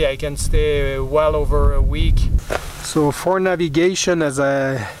 Basically I can stay well over a week. So for navigation, as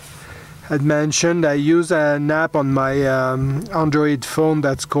I had mentioned, I use an app on my Android phone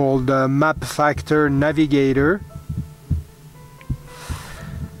that's called Map Factor Navigator,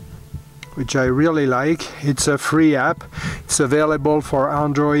 which I really like. It's a free app. It's available for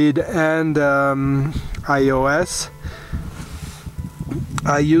Android and iOS.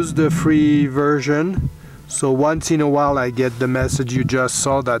 I use the free version, so once in a while I get the message you just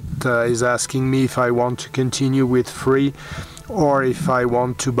saw that is asking me if I want to continue with free or if I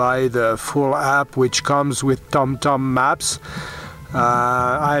want to buy the full app, which comes with TomTom Maps.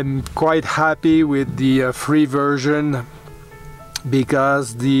 I'm quite happy with the free version,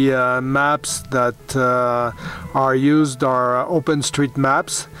 because the maps that are used are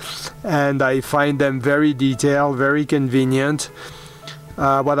OpenStreetMaps, and I find them very detailed, very convenient.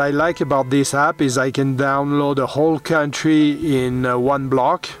 What I like about this app is I can download a whole country in one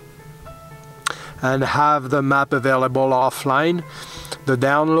block and have the map available offline. The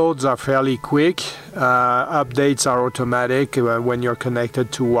downloads are fairly quick. Updates are automatic when you're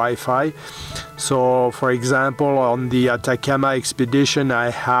connected to Wi-Fi. So for example, on the Atacama expedition I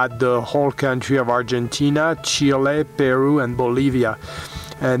had the whole country of Argentina, Chile, Peru and Bolivia,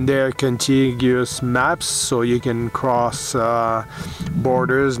 and they're contiguous maps, so you can cross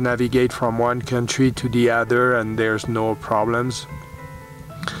borders, navigate from one country to the other, and there's no problems.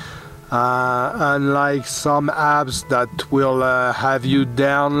 Unlike some apps that will have you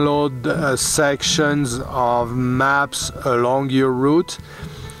download sections of maps along your route,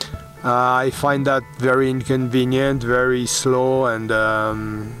 I find that very inconvenient, very slow, and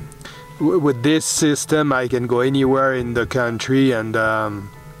with this system I can go anywhere in the country and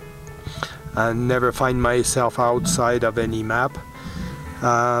never find myself outside of any map.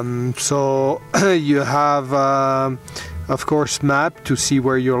 So you have of course map to see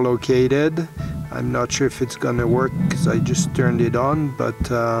where you're located. I'm not sure if it's gonna work because I just turned it on, but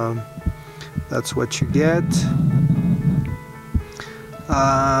that's what you get.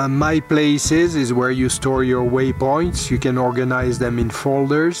 My Places is where you store your waypoints. You can organize them in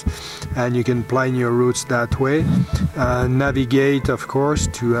folders and you can plan your routes that way. Navigate, of course,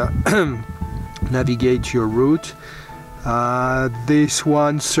 to navigate your route. This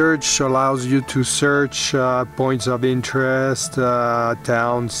one, Search, allows you to search points of interest,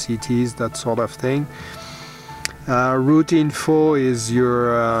 towns, cities, that sort of thing. Route Info is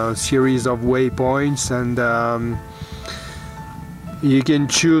your series of waypoints, and you can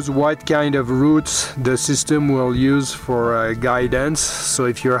choose what kind of routes the system will use for guidance. So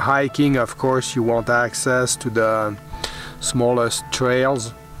if you're hiking, of course, you want access to the smallest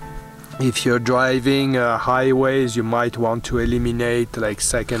trails. If you're driving highways, you might want to eliminate like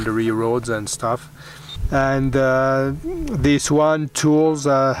secondary roads and stuff. And this one, Tools,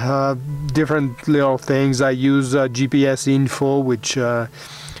 have different little things. I use GPS Info, which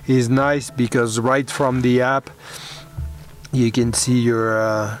is nice because right from the app you can see your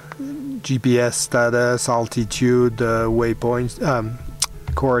GPS status, altitude, waypoints,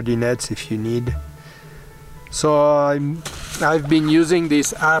 coordinates if you need. So I've been using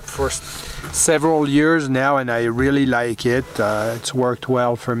this app for several years now, and I really like it. It's worked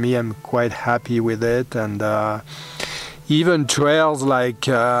well for me. I'm quite happy with it, and even trails like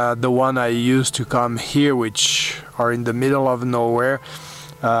the one I used to come here, which are in the middle of nowhere,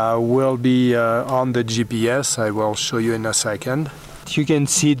 will be on the GPS. I will show you in a second. You can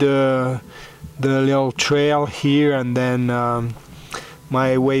see the little trail here, and then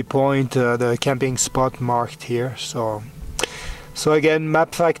my waypoint, the camping spot marked here. So again,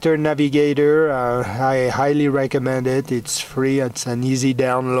 Map Factor Navigator, I highly recommend it. It's free, it's an easy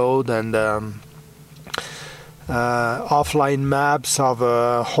download, and offline maps of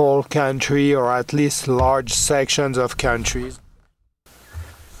a whole country, or at least large sections of countries.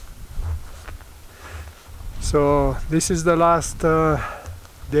 So this is the last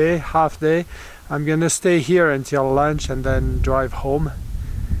day, half day. I'm gonna stay here until lunch and then drive home.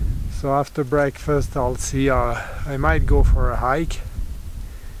 So after breakfast I'll see, I might go for a hike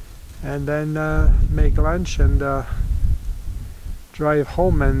and then make lunch and drive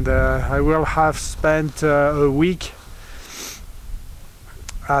home, and I will have spent a week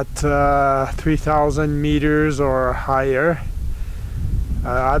at 3,000 meters or higher,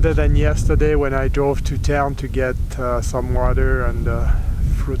 other than yesterday when I drove to town to get some water and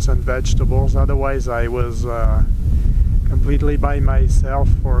fruits and vegetables. Otherwise I was completely by myself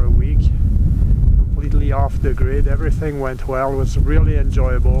for a week, completely off the grid. Everything went well. It was really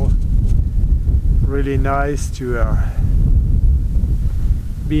enjoyable, really nice to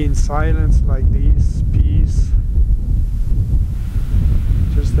be in silence like this, peace,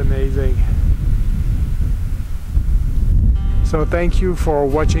 just amazing. So thank you for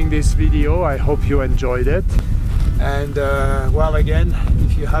watching this video. I hope you enjoyed it. And well, again,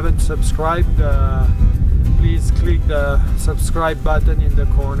 if you haven't subscribed, please click the subscribe button in the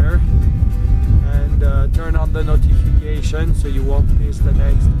corner and turn on the notification so you won't miss the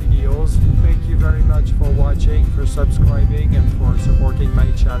next videos. Thank you very much for watching, for subscribing, and for supporting my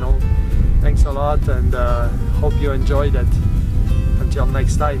channel. Thanks a lot, and hope you enjoyed it. Until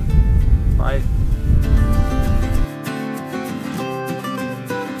next time, bye.